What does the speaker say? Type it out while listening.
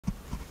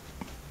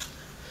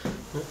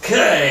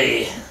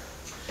Okay,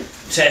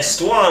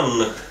 test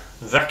one,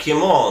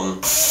 vacuum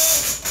on.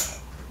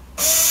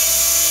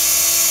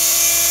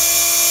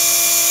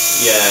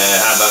 Yeah,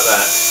 how about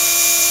that?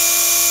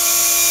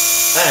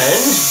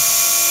 And,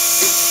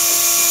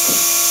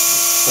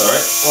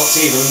 alright, what's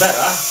even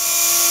better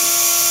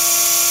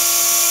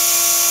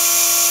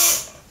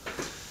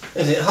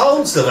is it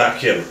holds the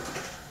vacuum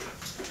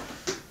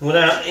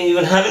without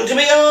even having to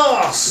be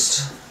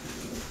asked.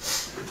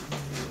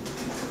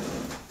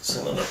 Let's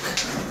have a look.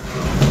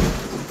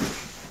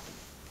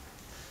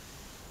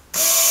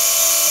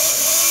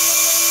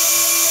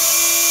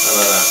 How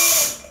about that?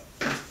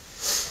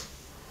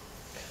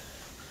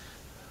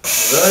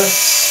 Reverse.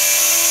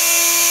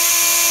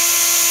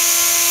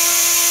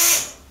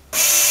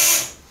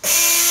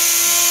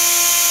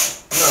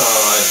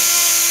 Nice.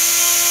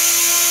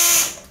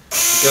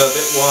 Go a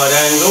bit wide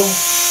angle.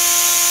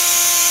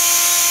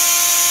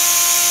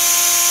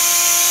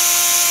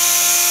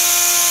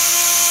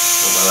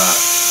 How about that?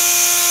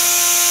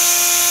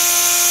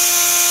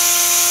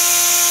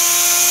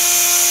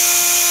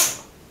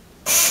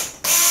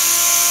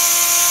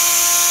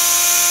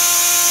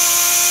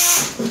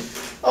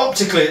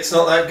 Optically it's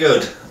not that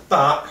good,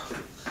 but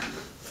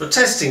for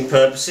testing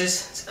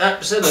purposes it's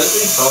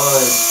absolutely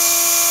fine.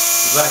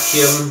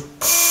 Vacuum,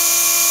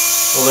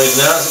 we'll leave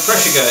now as a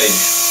pressure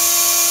gauge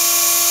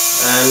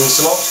and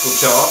some optical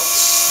charts.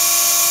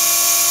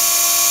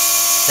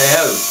 Hey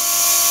ho!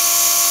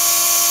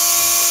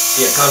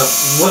 Yeah, kind of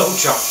well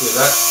chucked with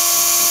that.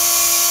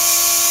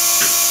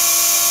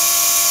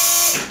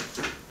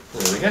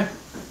 There we go.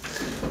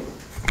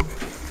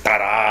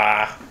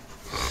 Ta-da!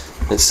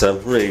 It's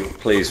really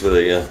pleased with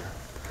the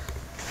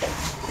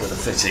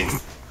fitting.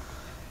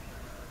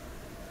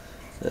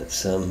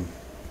 It's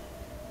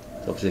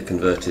obviously a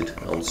converted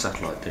old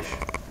satellite dish.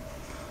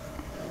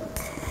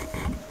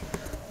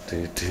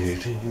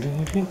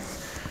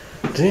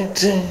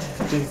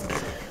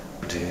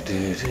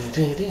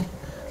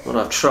 What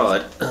I've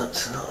tried,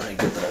 it's not very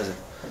good though,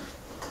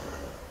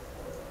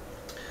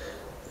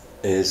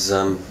 is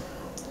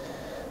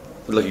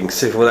looking to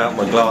see if without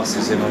my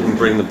glasses if I can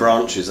bring the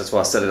branches. That's why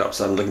I set it up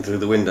so I'm looking through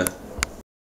the window.